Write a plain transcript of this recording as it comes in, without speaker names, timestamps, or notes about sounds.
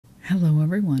Hello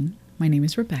everyone, my name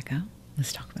is Rebecca.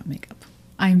 Let's talk about makeup.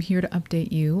 I'm here to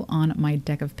update you on my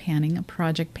deck of panning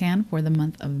project pan for the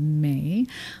month of May.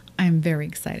 I'm very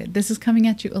excited. This is coming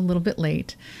at you a little bit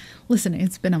late. Listen,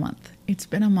 it's been a month. It's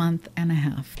been a month and a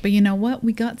half. But you know what?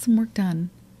 We got some work done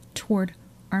toward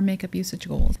our makeup usage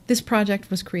goals. This project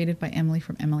was created by Emily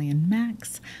from Emily and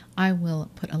Max. I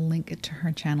will put a link to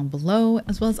her channel below,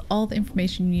 as well as all the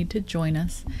information you need to join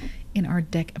us in our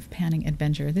deck of panning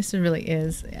adventure. This really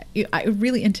is, it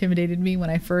really intimidated me when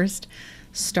I first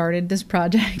started this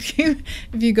project.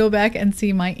 If you go back and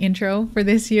see my intro for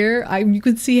this year, you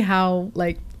could see how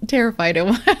terrified I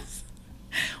was.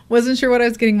 Wasn't sure what I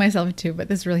was getting myself into, but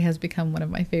this really has become one of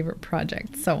my favorite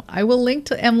projects. So I will link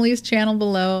to Emily's channel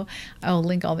below. I will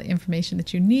link all the information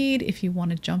that you need if you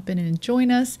want to jump in and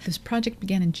join us. This project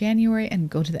began in January and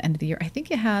go to the end of the year. I think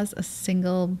it has a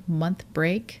single month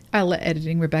break. I'll let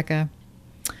editing Rebecca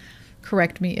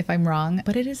correct me if I'm wrong,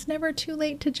 but it is never too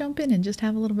late to jump in and just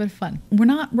have a little bit of fun. We're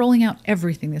not rolling out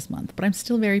everything this month, but I'm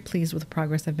still very pleased with the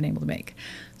progress I've been able to make.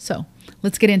 So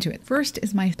let's get into it. First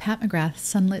is my Pat McGrath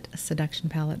Sunlit Seduction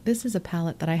palette. This is a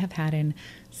palette that I have had in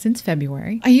since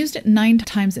February. I used it 9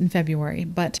 times in February,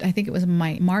 but I think it was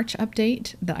my March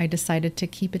update that I decided to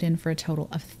keep it in for a total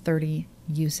of 30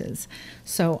 uses.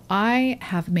 So I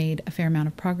have made a fair amount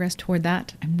of progress toward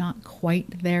that. I'm not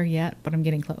quite there yet, but I'm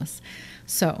getting close.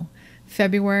 So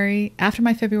February, after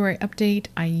my February update,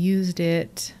 I used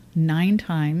it 9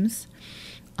 times.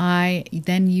 I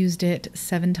then used it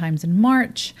 7 times in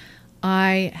March.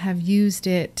 I have used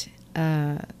it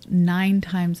 9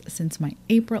 times since my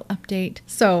April update.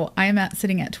 So I am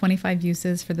sitting at 25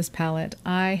 uses for this palette.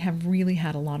 I have really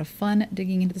had a lot of fun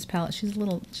digging into this palette. She's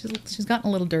gotten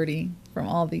a little dirty from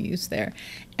all the use there.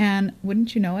 And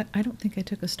wouldn't you know it, I don't think I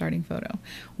took a starting photo.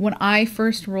 When I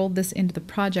first rolled this into the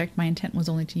project, my intent was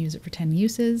only to use it for 10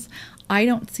 uses. I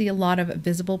don't see a lot of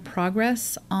visible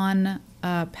progress on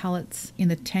palettes in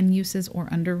the 10 uses or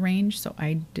under range, so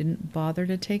I didn't bother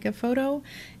to take a photo,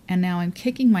 and now I'm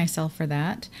kicking myself for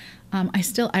that.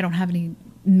 I don't have any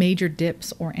major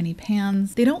dips or any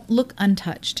pans. They don't look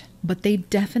untouched, but they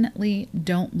definitely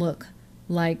don't look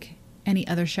like any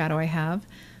other shadow I have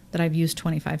that I've used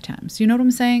 25 times. You know what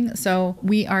I'm saying? So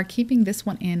we are keeping this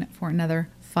one in for another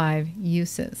 5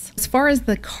 uses. As far as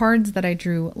the cards that I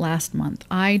drew last month,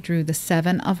 I drew the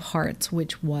 7 of Hearts,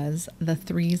 which was the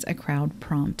Three's a Crowd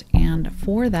prompt. And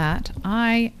for that,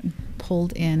 I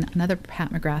pulled in another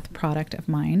Pat McGrath product of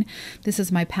mine. This is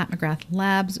my Pat McGrath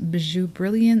Labs Bijou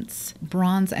Brilliance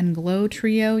Bronze and Glow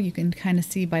Trio. You can kind of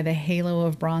see by the halo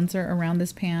of bronzer around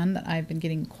this pan that I've been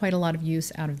getting quite a lot of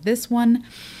use out of this one.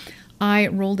 I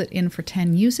rolled it in for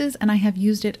 10 uses and I have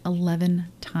used it 11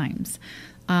 times.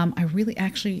 I really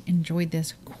actually enjoyed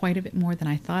this quite a bit more than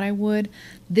I thought I would.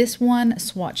 This one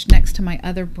swatched next to my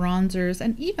other bronzers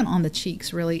and even on the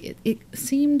cheeks, really. It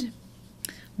seemed,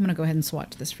 I'm going to go ahead and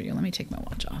swatch this for you. Let me take my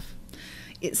watch off.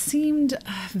 It seemed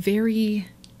very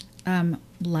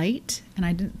light, and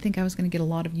I didn't think I was going to get a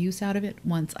lot of use out of it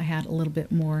once I had a little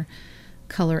bit more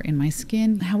color in my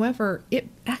skin. However, it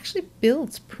actually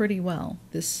builds pretty well,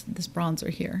 this bronzer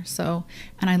here. So,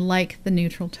 and I like the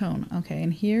neutral tone. Okay,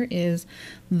 and here is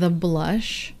the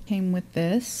blush. Came with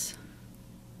this.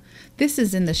 This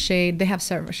is in the shade, they have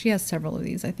several, she has several of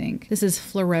these, I think. This is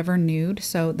Forever Nude.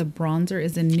 So the bronzer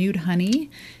is in Nude Honey,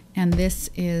 and this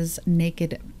is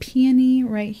Naked Peony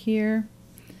right here.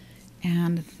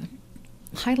 And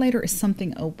the highlighter is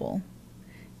Something Opal.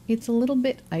 It's a little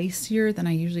bit icier than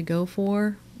I usually go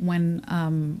for when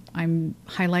I'm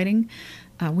highlighting,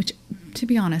 which, to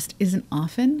be honest, isn't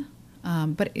often,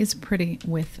 but it is pretty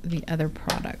with the other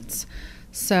products.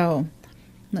 So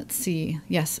let's see.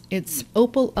 Yes, it's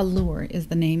Opal Allure is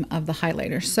the name of the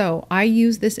highlighter. So I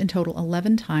used this in total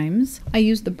 11 times. I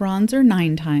used the bronzer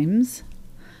 9 times.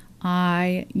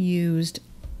 I used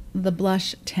the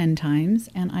blush 10 times,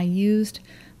 and I used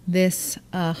this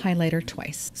highlighter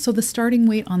twice. So the starting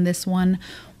weight on this one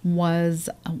was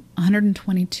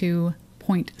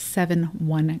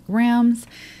 122.71 grams,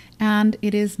 and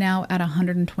it is now at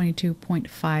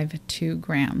 122.52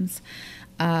 grams.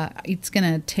 It's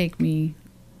gonna take me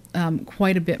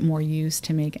quite a bit more use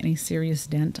to make any serious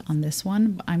dent on this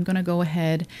one, but I'm gonna go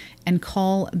ahead and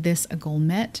call this a goal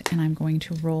met, and I'm going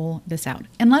to roll this out.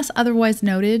 Unless otherwise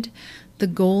noted, the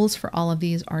goals for all of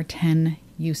these are 10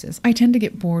 uses. I tend to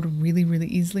get bored really, really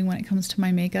easily when it comes to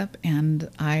my makeup, and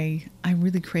I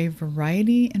really crave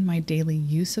variety in my daily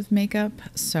use of makeup.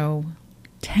 So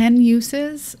 10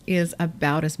 uses is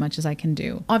about as much as I can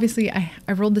do. Obviously, I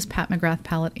rolled this Pat McGrath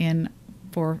palette in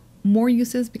for more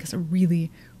uses because I really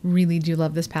do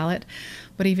love this palette,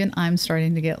 but even I'm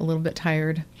starting to get a little bit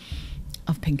tired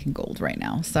of pink and gold right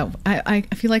now. So I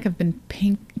feel like I've been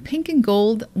pink and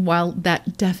gold. While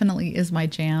that definitely is my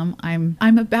jam,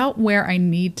 I'm about where I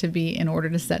need to be in order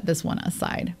to set this one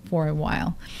aside for a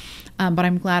while. But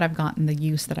I'm glad I've gotten the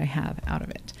use that I have out of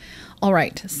it. All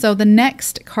right, so the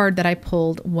next card that I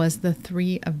pulled was the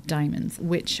 3 of Diamonds,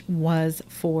 which was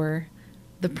for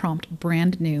the prompt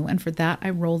brand new. And for that,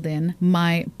 I rolled in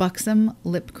my Buxom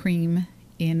lip cream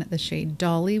in the shade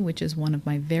Dolly, which is one of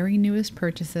my very newest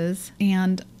purchases.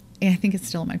 And I think it's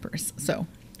still in my purse. So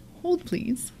hold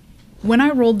please. When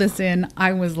I rolled this in,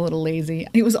 I was a little lazy.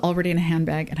 It was already in a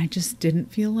handbag and I just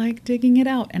didn't feel like digging it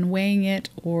out and weighing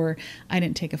it, or I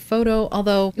didn't take a photo,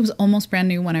 although it was almost brand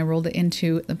new when I rolled it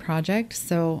into the project.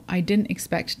 So I didn't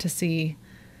expect to see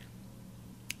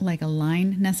like a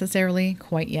line necessarily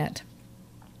quite yet.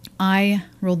 I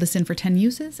rolled this in for 10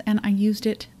 uses and I used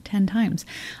it 10 times.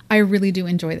 I really do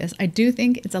enjoy this. I do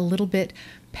think it's a little bit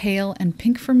pale and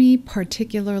pink for me,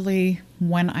 particularly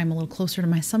when I'm a little closer to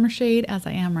my summer shade as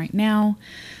I am right now.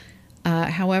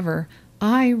 However,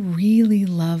 I really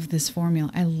love this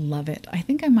formula. I love it. I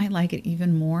think I might like it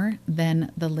even more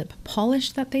than the lip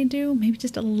polish that they do. Maybe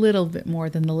just a little bit more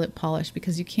than the lip polish,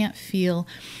 because you can't feel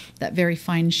that very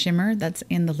fine shimmer that's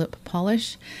in the lip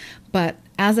polish. But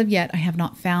as of yet, I have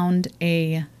not found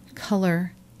a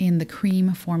color in the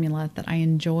cream formula that I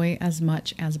enjoy as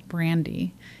much as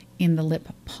Brandy in the lip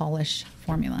polish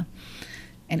formula.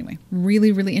 Anyway,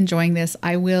 really, really enjoying this.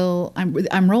 I'm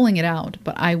rolling it out,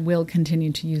 but I will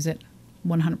continue to use it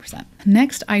 100%.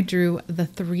 Next, I drew the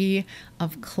 3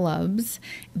 of Clubs.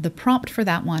 The prompt for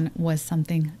that one was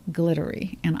something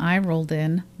glittery, and I rolled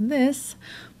in this,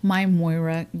 my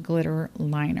Moira glitter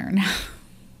liner. Now,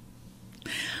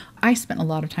 I spent a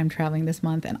lot of time traveling this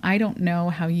month, and I don't know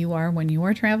how you are when you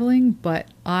are traveling, but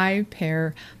I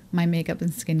pair my makeup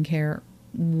and skincare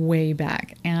way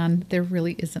back, and there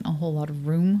really isn't a whole lot of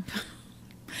room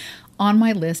on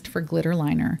my list for glitter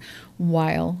liner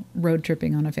while road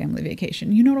tripping on a family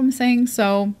vacation. You know what I'm saying?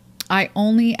 So I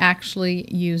only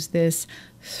actually use this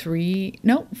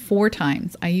 4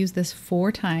 times. I used this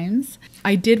 4 times.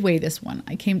 I did weigh this one.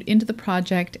 I came into the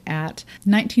project at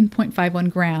 19.51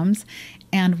 grams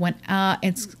and went,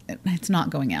 it's not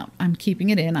going out. I'm keeping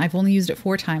it in. I've only used it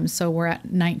 4 times, so we're at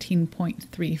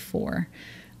 19.34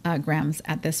 grams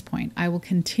at this point. I will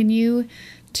continue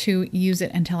to use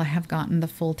it until I have gotten the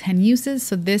full 10 uses.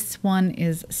 So this one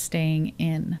is staying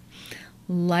in.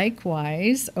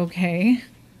 Likewise, okay,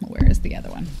 where is the other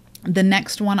one? The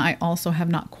next one I also have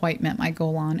not quite met my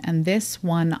goal on, and this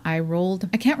one I rolled,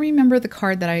 I can't remember the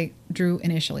card that I drew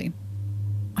initially.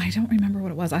 I don't remember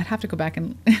what it was. I'd have to go back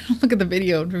and look at the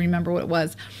video to remember what it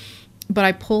was. But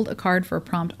I pulled a card for a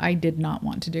prompt I did not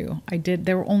want to do.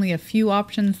 There were only a few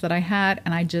options that I had,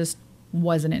 and I just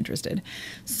wasn't interested.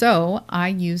 So I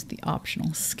used the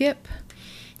optional skip,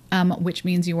 which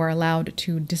means you are allowed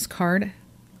to discard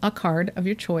a card of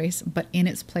your choice, but in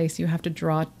its place you have to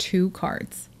draw 2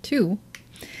 cards. 2.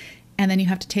 And then you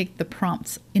have to take the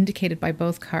prompts indicated by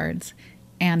both cards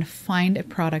and find a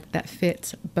product that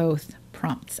fits both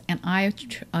prompts. And I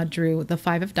drew the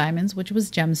 5 of Diamonds, which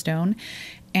was Gemstone,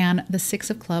 and the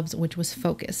 6 of Clubs, which was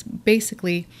Focus.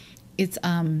 Basically, it's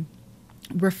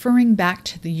referring back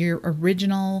to your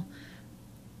original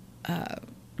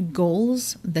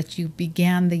goals that you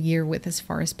began the year with as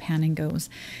far as panning goes.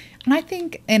 And I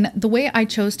think, and the way I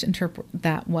chose to interpret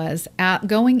that was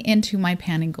going into my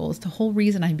panning goals, the whole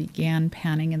reason I began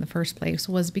panning in the first place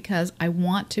was because I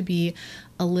want to be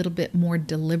a little bit more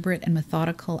deliberate and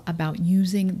methodical about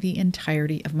using the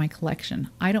entirety of my collection.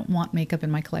 I don't want makeup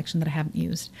in my collection that I haven't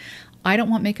used. I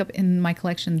don't want makeup in my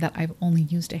collection that I've only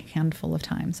used a handful of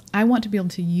times. I want to be able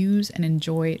to use and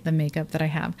enjoy the makeup that I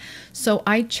have. So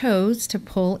I chose to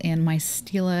pull in my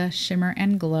Stila Shimmer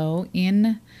and Glow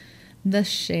in the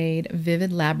shade Vivid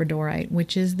Labradorite,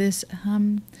 which is this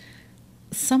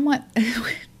somewhat,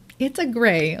 it's a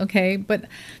gray, okay? But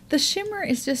the shimmer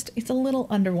is just, it's a little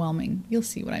underwhelming. You'll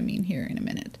see what I mean here in a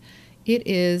minute. It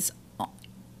is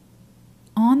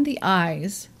on the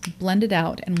eyes, blended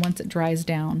out, and once it dries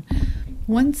down,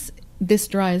 once this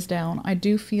dries down, I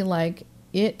do feel like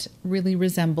it really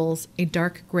resembles a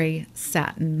dark gray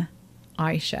satin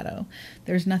eyeshadow.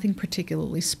 There's nothing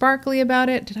particularly sparkly about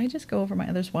it. Did I just go over my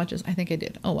other swatches? I think I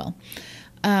did. Oh well.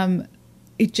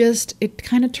 It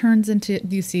kind of turns into,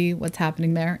 do you see what's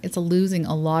happening there? It's losing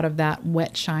a lot of that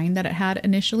wet shine that it had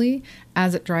initially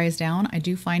as it dries down. I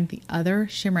do find the other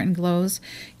Shimmer and Glows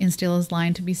in Stila's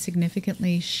line to be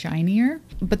significantly shinier.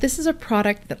 But this is a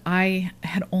product that I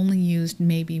had only used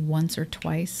maybe once or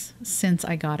twice since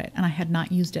I got it, and I had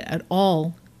not used it at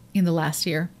all in the last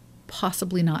year.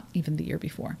 Possibly not even the year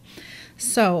before.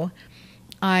 So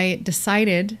I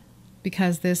decided,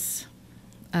 because this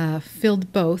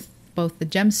filled both the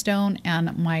gemstone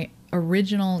and my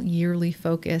original yearly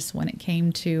focus when it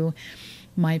came to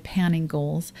my panning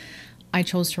goals, I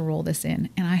chose to roll this in.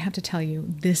 And I have to tell you,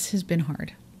 this has been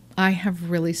hard. I have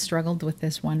really struggled with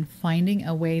this one, finding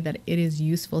a way that it is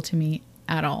useful to me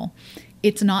at all.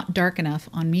 It's not dark enough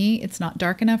on me. It's not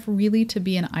dark enough really to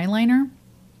be an eyeliner.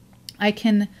 I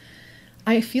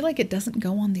feel like it doesn't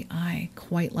go on the eye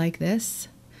quite like this.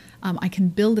 I can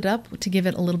build it up to give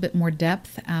it a little bit more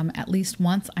depth. At least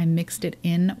once I mixed it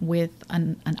in with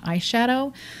an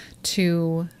eyeshadow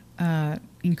to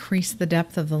increase the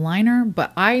depth of the liner,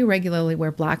 but I regularly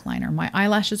wear black liner. My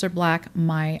eyelashes are black,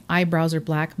 my eyebrows are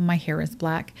black, my hair is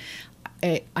black.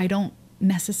 I don't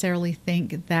necessarily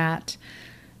think that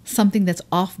something that's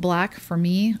off black for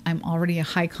me, I'm already a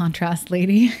high contrast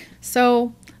lady.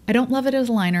 So I don't love it as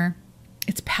a liner.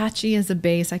 It's patchy as a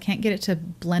base. I can't get it to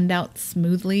blend out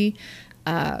smoothly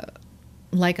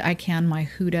like I can my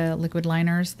Huda liquid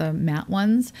liners, the matte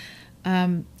ones.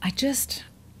 I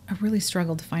really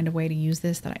struggled to find a way to use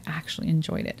this that I actually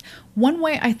enjoyed it. One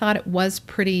way I thought it was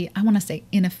pretty, I want to say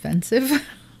inoffensive,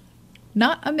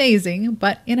 not amazing,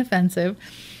 but inoffensive,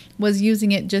 was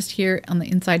using it just here on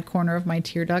the inside corner of my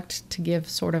tear duct to give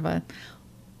sort of a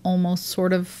almost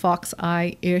sort of fox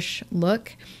eye-ish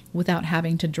look without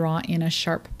having to draw in a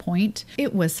sharp point.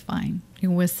 It was fine. It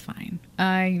was fine.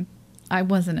 I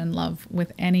wasn't in love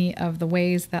with any of the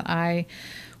ways that I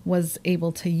was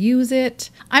able to use it.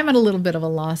 I'm at a little bit of a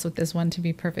loss with this one, to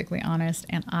be perfectly honest,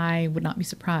 and I would not be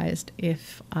surprised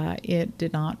if it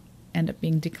did not end up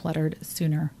being decluttered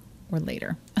sooner or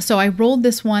later. So I rolled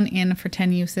this one in for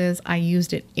 10 uses. I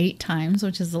used it 8 times,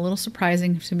 which is a little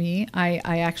surprising to me.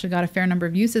 I actually got a fair number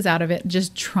of uses out of it,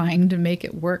 just trying to make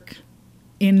it work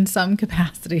in some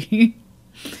capacity.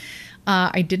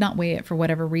 I did not weigh it for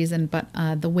whatever reason, but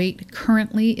the weight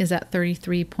currently is at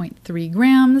 33.3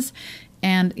 grams,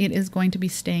 and it is going to be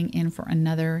staying in for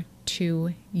another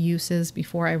 2 uses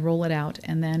before I roll it out.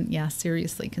 And then, yeah,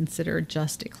 seriously consider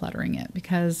just decluttering it,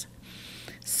 because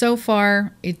so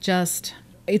far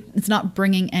it's not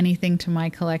bringing anything to my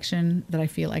collection that I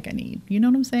feel like I need. You know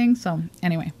what I'm saying? So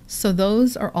anyway, so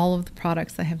those are all of the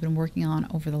products I have been working on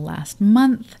over the last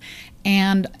month.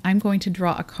 And I'm going to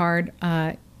draw a card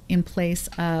in place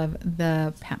of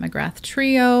the Pat McGrath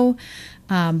Trio,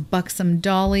 Buxom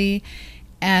Dolly.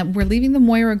 We're leaving the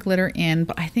Moira glitter in,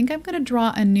 but I think I'm going to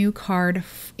draw a new card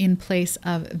in place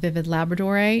of Vivid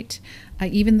Labradorite.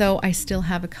 Even though I still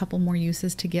have a couple more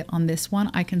uses to get on this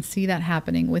one, I can see that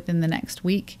happening within the next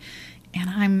week. And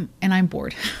I'm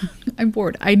bored. I'm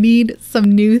bored. I need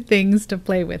some new things to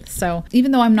play with. So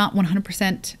even though I'm not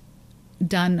 100%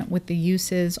 done with the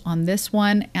uses on this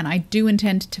one, and I do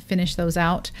intend to finish those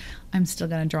out, I'm still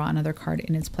going to draw another card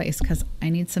in its place because I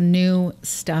need some new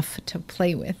stuff to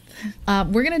play with.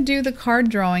 We're going to do the card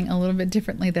drawing a little bit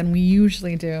differently than we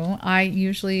usually do. I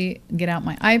usually get out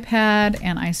my iPad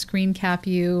and I screen cap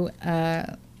you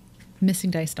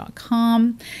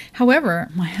missingdice.com. However,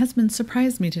 my husband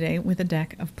surprised me today with a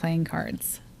deck of playing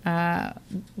cards,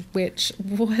 which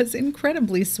was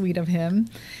incredibly sweet of him.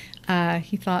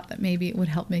 He thought that maybe it would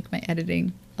help make my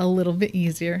editing a little bit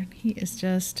easier. He's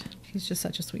just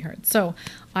such a sweetheart. So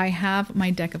I have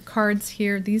my deck of cards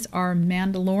here. These are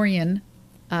Mandalorian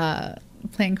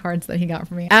playing cards that he got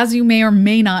for me. As you may or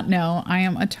may not know, I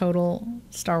am a total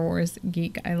Star Wars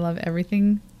geek. I love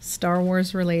everything Star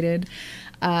Wars related.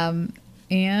 Yeah,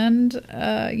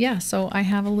 so I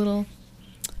have a little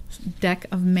deck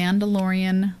of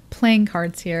Mandalorian playing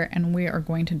cards here, and we are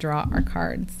going to draw our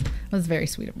cards. That was very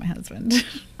sweet of my husband.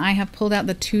 I have pulled out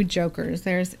the 2 jokers.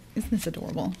 Isn't this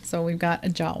adorable? So we've got a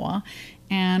Jawa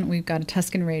and we've got a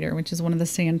Tusken Raider, which is one of the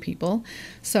sand people.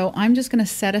 So I'm just going to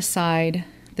set aside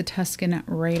the Tusken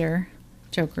Raider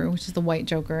Joker, which is the white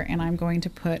Joker, and I'm going to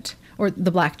put, or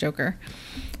the black Joker,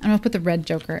 and I'll put the red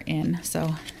Joker in.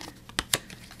 So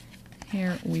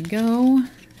here we go.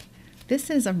 This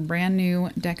is a brand new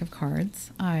deck of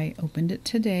cards. I opened it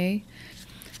today.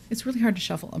 It's really hard to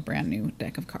shuffle a brand new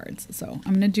deck of cards, so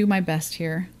I'm going to do my best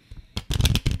here.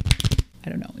 I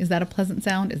don't know. Is that a pleasant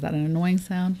sound? Is that an annoying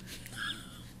sound?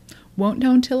 Won't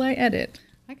know until I edit.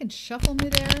 I can shuffle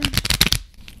midair.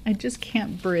 I just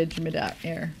can't bridge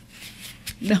midair.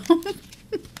 No. All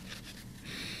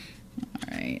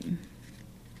right.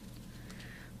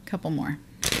 Couple more.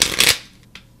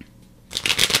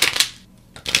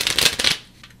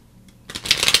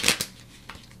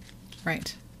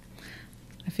 Right.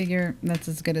 I figure that's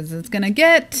as good as it's gonna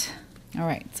get. All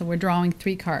right, so we're drawing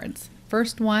 3 cards.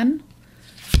 First one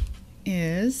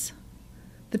is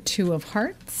the 2 of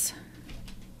Hearts.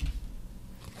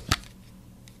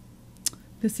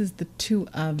 This is the 2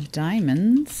 of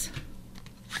diamonds.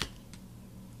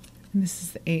 And this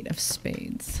is the 8 of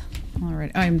spades. All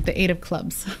right. I'm the 8 of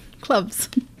clubs. Clubs.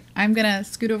 I'm going to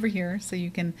scoot over here so you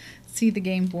can see the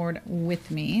game board with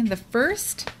me. The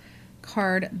first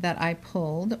card that I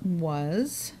pulled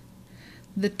was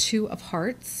the 2 of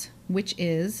hearts, which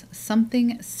is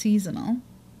something seasonal.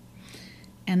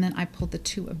 And then I pulled the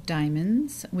 2 of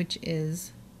diamonds, which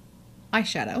is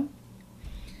eyeshadow.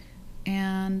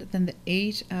 And then the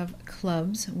 8 of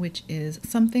clubs, which is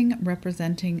something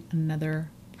representing another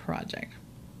project.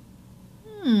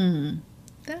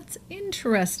 That's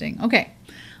interesting. Okay,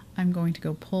 I'm going to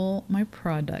go pull my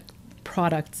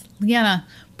products. Leanna,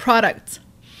 products.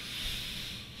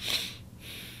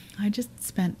 I just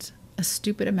spent a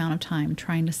stupid amount of time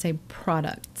trying to say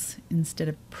products instead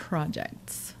of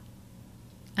projects.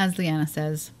 As Leanna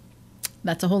says,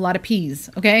 that's a whole lot of P's,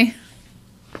 okay?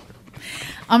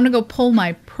 I'm going to go pull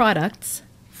my products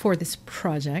for this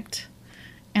project,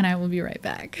 and I will be right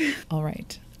back. All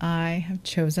right, I have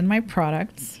chosen my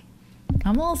products.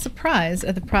 I'm a little surprised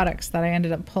at the products that I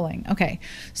ended up pulling. Okay,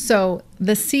 so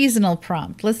the seasonal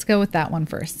prompt. Let's go with that one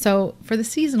first. So for the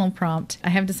seasonal prompt, I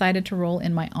have decided to roll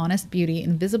in my Honest Beauty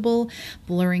Invisible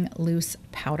Blurring Loose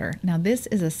Powder. Now this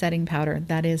is a setting powder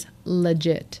that is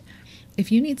legit.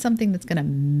 If you need something that's going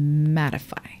to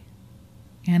mattify,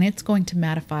 and it's going to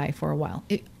mattify for a while.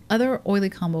 Other oily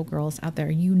combo girls out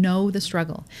there, you know the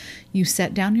struggle. You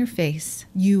set down your face,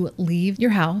 you leave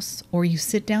your house, or you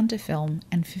sit down to film,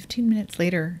 and 15 minutes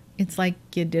later, it's like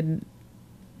you didn't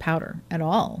powder at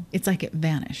all. It's like it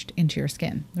vanished into your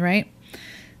skin, right?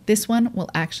 This one will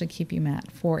actually keep you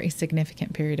matte for a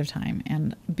significant period of time.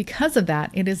 And because of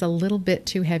that, it is a little bit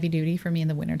too heavy duty for me in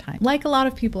the wintertime. Like a lot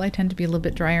of people, I tend to be a little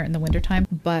bit drier in the wintertime,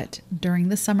 but during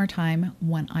the summertime,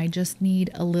 when I just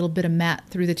need a little bit of matte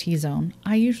through the T-zone,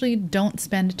 I usually don't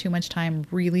spend too much time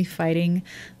really fighting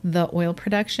the oil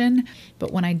production.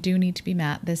 But when I do need to be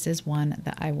matte, this is one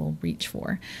that I will reach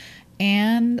for.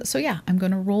 And so yeah, I'm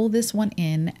going to roll this one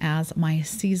in as my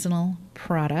seasonal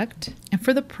product. And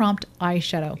for the prompt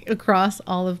eyeshadow, across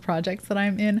all of the projects that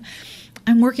I'm in,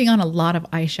 I'm working on a lot of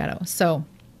eyeshadow. So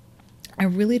I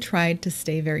really tried to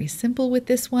stay very simple with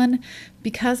this one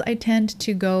because I tend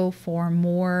to go for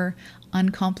more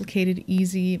uncomplicated,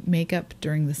 easy makeup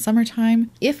during the summertime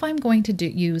if I'm going to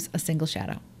use a single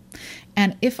shadow.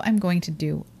 And if I'm going to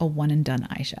do a one and done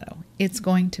eyeshadow, it's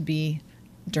going to be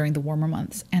during the warmer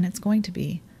months, and it's going to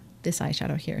be this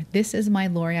eyeshadow here. This is my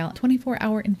L'Oreal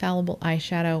 24-Hour Infallible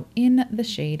Eyeshadow in the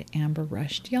shade Amber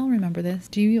Rush. Do y'all remember this?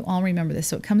 Do you all remember this?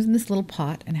 So it comes in this little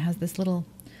pot and has this little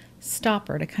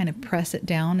stopper to kind of press it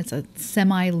down. It's a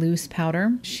semi-loose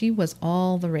powder. She was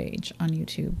all the rage on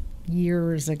YouTube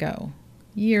years ago,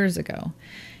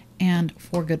 and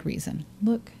for good reason.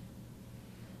 Look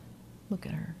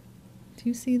at her. Do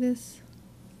you see this?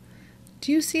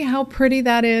 Do you see how pretty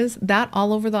that is? That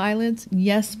all over the eyelids?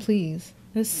 Yes, please.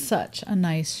 This is such a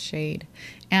nice shade.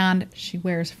 And she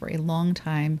wears for a long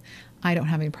time. I don't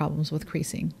have any problems with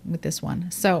creasing with this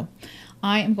one. So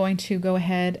I am going to go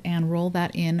ahead and roll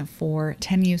that in for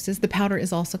 10 uses. The powder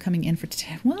is also coming in for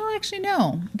 10. Well, actually,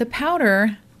 no. The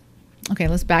powder... Okay,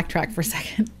 let's backtrack for a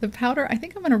second. The powder, I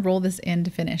think I'm going to roll this in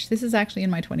to finish. This is actually in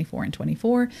my 24 and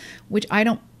 24, which I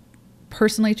don't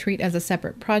personally treat as a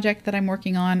separate project that I'm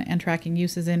working on and tracking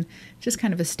uses in. Just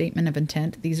kind of a statement of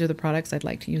intent. These are the products I'd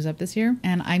like to use up this year,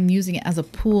 and I'm using it as a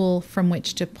pool from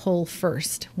which to pull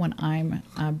first when I'm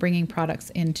bringing products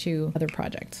into other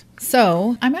projects.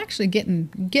 So I'm actually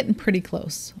getting pretty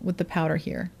close with the powder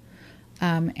here,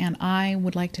 and I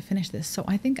would like to finish this. So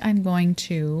I think I'm going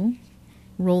to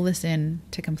roll this in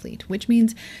to complete, which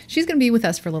means she's going to be with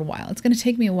us for a little while. It's going to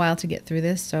take me a while to get through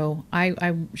this, so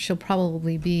she'll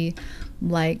probably be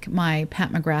like my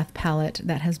Pat McGrath palette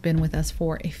that has been with us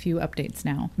for a few updates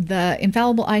now. The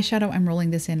Infallible Eyeshadow, I'm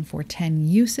rolling this in for 10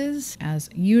 uses as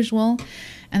usual.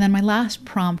 And then my last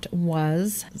prompt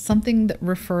was something that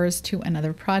refers to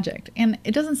another project. And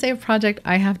it doesn't say a project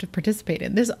I have to participate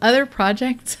in. There's other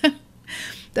projects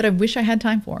that I wish I had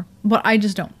time for, but I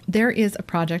just don't. There is a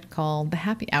project called the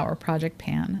Happy Hour Project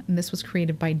Pan, and this was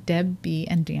created by Deb B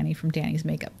and Dannie from Dannie's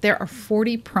Makeup. There are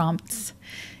 40 prompts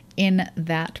in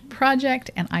that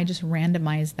project, and I just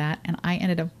randomized that, and I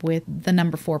ended up with the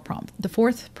number 4 prompt. The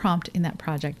 4th prompt in that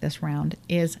project this round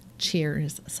is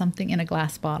cheers, something in a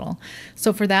glass bottle.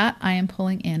 So for that, I am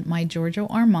pulling in my Giorgio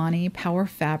Armani Power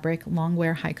Fabric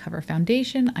Longwear High Cover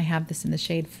Foundation. I have this in the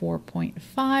shade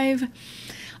 4.5.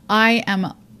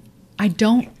 I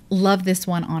don't love this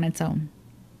one on its own.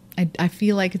 I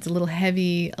feel like it's a little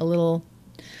heavy, a little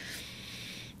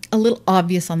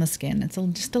obvious on the skin. It's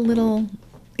just a little,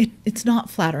 it's not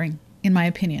flattering. in my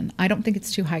opinion. I don't think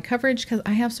it's too high coverage because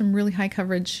I have some really high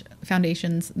coverage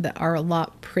foundations that are a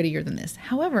lot prettier than this.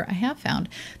 However, I have found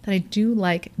that I do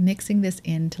like mixing this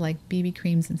into like BB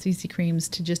creams and CC creams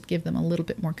to just give them a little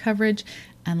bit more coverage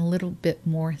and a little bit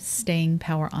more staying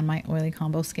power on my oily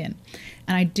combo skin.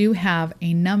 And I do have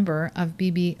a number of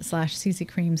BB/CC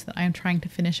creams that I am trying to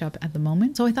finish up at the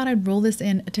moment. So I thought I'd roll this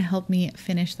in to help me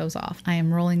finish those off. I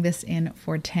am rolling this in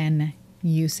for 10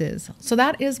 uses. So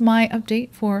that is my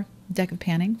update for Deck of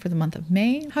Panning for the month of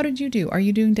May. How did you do? Are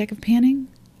you doing Deck of Panning?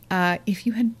 If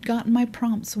you had gotten my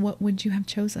prompts, what would you have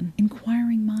chosen?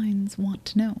 Inquiring minds want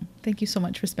to know. Thank you so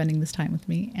much for spending this time with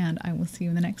me, and I will see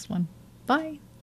you in the next one. Bye.